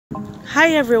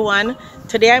Hi everyone,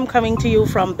 today I'm coming to you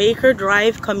from Baker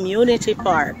Drive Community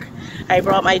Park. I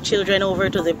brought my children over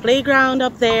to the playground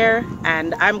up there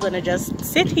and I'm gonna just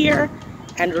sit here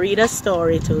and read a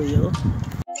story to you.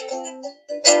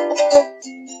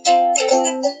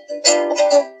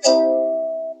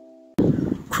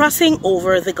 Crossing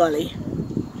over the gully.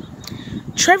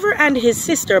 Trevor and his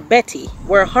sister Betty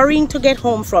were hurrying to get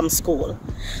home from school.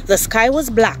 The sky was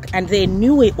black and they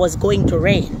knew it was going to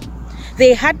rain.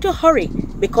 They had to hurry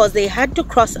because they had to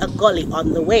cross a gully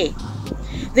on the way.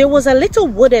 There was a little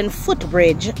wooden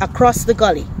footbridge across the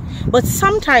gully, but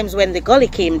sometimes when the gully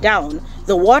came down,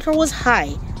 the water was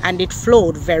high and it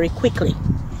flowed very quickly.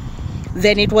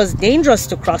 Then it was dangerous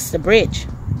to cross the bridge.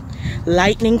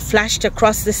 Lightning flashed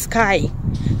across the sky.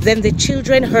 Then the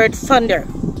children heard thunder.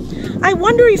 "I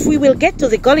wonder if we will get to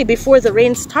the gully before the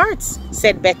rain starts,"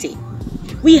 said Betty.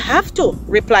 "We have to,"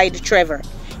 replied Trevor.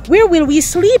 "Where will we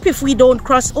sleep if we don't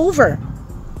cross over?"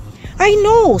 "I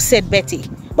know," said Betty,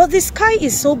 "but the sky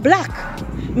is so black.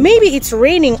 Maybe it's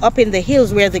raining up in the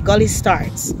hills where the gully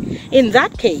starts. In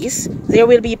that case, there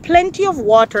will be plenty of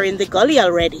water in the gully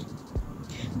already."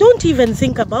 "Don't even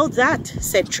think about that,"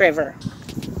 said Trevor.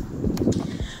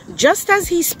 Just as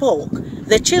he spoke,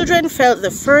 the children felt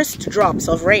the first drops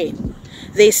of rain.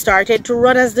 They started to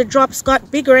run as the drops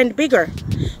got bigger and bigger.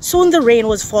 Soon the rain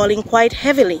was falling quite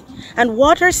heavily, and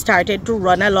water started to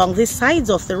run along the sides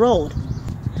of the road.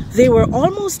 They were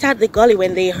almost at the gully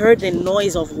when they heard the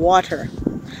noise of water.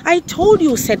 "I told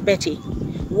you," said Betty.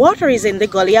 "Water is in the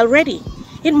gully already.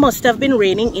 It must have been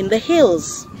raining in the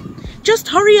hills." "Just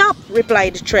hurry up,"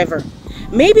 replied Trevor.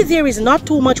 "Maybe there is not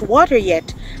too much water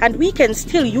yet, and we can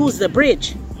still use the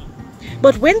bridge."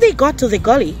 But when they got to the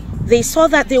gully, they saw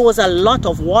that there was a lot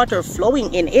of water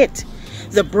flowing in it.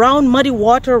 The brown muddy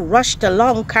water rushed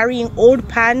along carrying old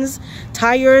pans,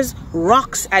 tires,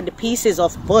 rocks, and pieces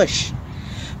of bush.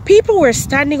 People were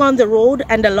standing on the road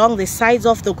and along the sides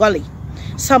of the gully.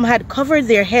 Some had covered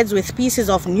their heads with pieces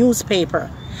of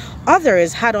newspaper.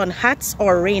 Others had on hats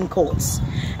or raincoats.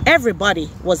 Everybody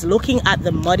was looking at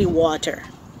the muddy water.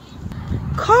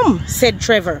 "Come," said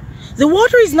Trevor. "The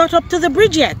water is not up to the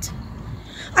bridge yet."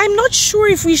 "I'm not sure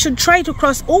if we should try to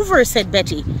cross over," said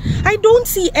Betty. "I don't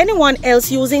see anyone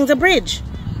else using the bridge."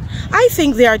 "I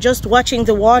think they are just watching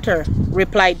the water,"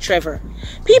 replied Trevor.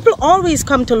 "People always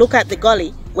come to look at the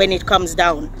gully when it comes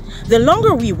down. The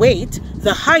longer we wait,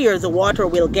 the higher the water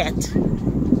will get."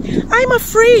 "I'm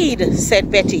afraid,"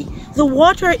 said Betty. "The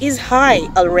water is high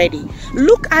already.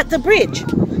 Look at the bridge.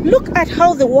 Look at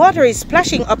how the water is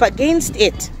splashing up against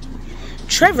it."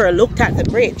 Trevor looked at the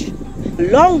bridge.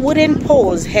 Long wooden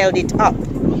poles held it up.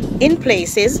 In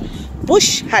places,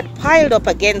 bush had piled up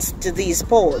against these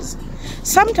poles.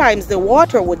 Sometimes the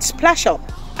water would splash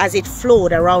up as it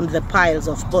flowed around the piles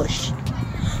of bush.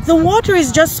 "The water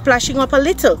is just splashing up a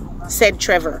little," said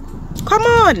Trevor. "Come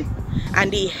on!"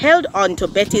 And he held on to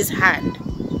Betty's hand.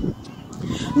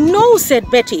 "No,"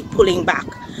 said Betty, pulling back.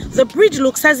 "The bridge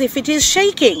looks as if it is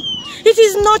shaking." "It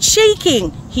is not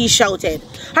shaking," he shouted.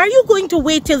 "Are you going to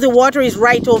wait till the water is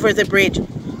right over the bridge?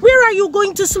 Where are you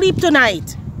going to sleep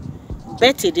tonight?"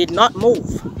 Betty did not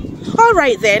move. "All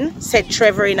right then," said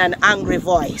Trevor in an angry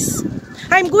voice.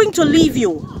 "I'm going to leave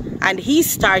you." And he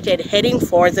started heading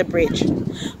for the bridge.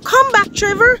 "Come back,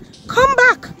 Trevor! Come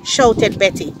back!" shouted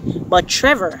Betty. But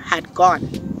Trevor had gone.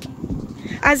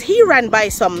 As he ran by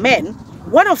some men,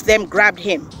 one of them grabbed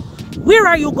him. "Where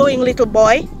are you going, little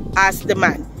boy?" asked the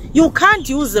man. "You can't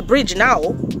use the bridge now."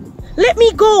 "Let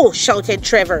me go!" shouted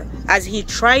Trevor as he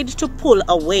tried to pull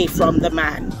away from the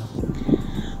man.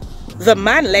 The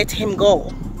man let him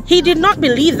go. He did not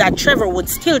believe that Trevor would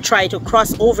still try to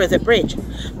cross over the bridge,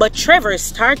 but Trevor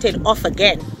started off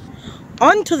again.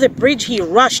 Onto the bridge he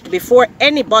rushed before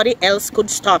anybody else could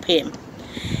stop him.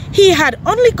 He had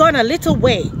only gone a little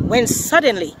way when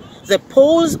suddenly the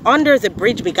poles under the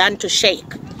bridge began to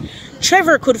shake.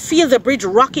 Trevor could feel the bridge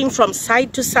rocking from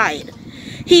side to side.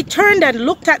 He turned and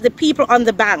looked at the people on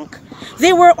the bank.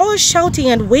 They were all shouting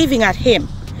and waving at him.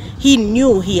 He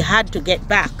knew he had to get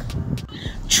back.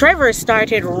 Trevor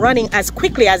started running as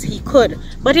quickly as he could,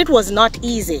 but it was not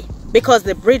easy because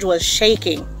the bridge was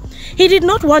shaking. He did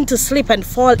not want to slip and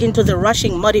fall into the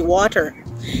rushing muddy water.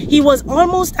 He was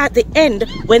almost at the end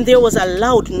when there was a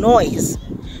loud noise.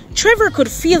 Trevor could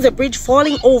feel the bridge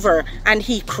falling over and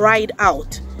he cried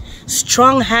out.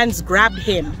 Strong hands grabbed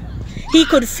him. He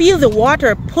could feel the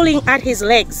water pulling at his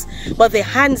legs, but the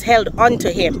hands held onto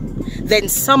him. Then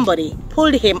somebody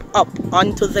pulled him up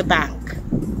onto the bank.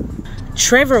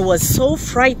 Trevor was so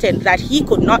frightened that he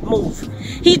could not move.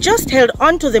 He just held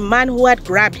onto the man who had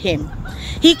grabbed him.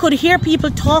 He could hear people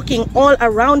talking all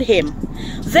around him.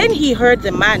 Then he heard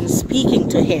the man speaking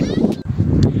to him.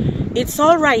 "It's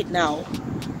all right now.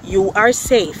 You are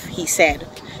safe," he said.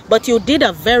 "But you did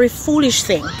a very foolish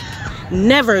thing.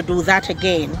 Never do that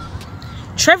again."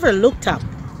 Trevor looked up.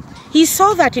 He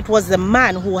saw that it was the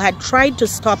man who had tried to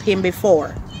stop him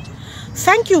before.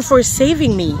 "Thank you for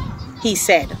saving me," he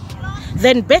said.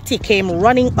 Then Betty came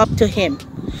running up to him.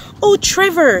 "Oh,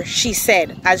 Trevor," she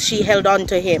said as she held on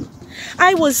to him.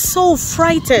 "I was so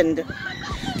frightened."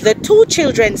 The two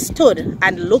children stood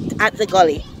and looked at the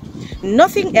gully.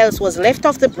 Nothing else was left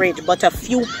of the bridge but a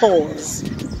few poles.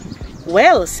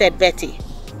 "Well," said Betty,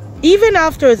 "even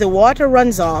after the water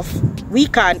runs off, we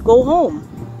can't go home."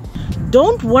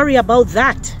 "Don't worry about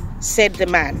that," said the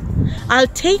man.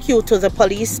 "I'll take you to the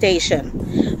police station.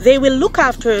 They will look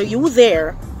after you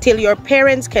there till your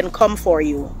parents can come for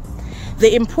you.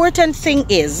 The important thing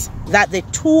is that the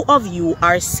two of you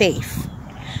are safe."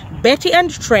 Betty and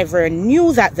Trevor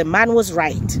knew that the man was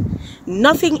right.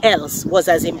 Nothing else was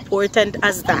as important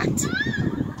as that.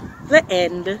 The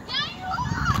end.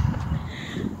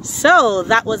 So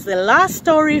that was the last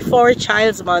story for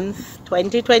Child's Month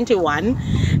 2021.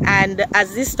 And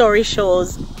as this story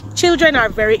shows, children are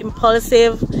very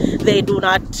impulsive. They do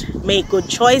not make good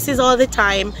choices all the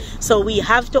time. So we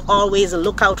have to always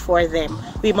look out for them.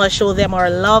 We must show them our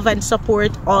love and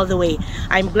support all the way.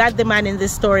 I'm glad the man in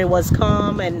this story was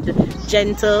calm and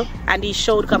gentle, and he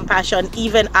showed compassion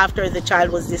even after the child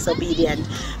was disobedient,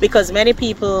 because many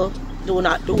people do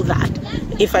not do that.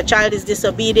 If a child is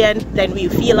disobedient, then we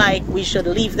feel like we should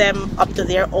leave them up to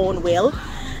their own will,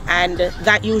 and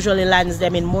that usually lands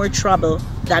them in more trouble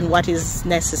than what is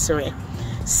necessary.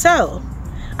 So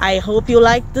I hope you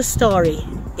liked the story.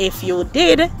 If you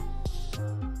did,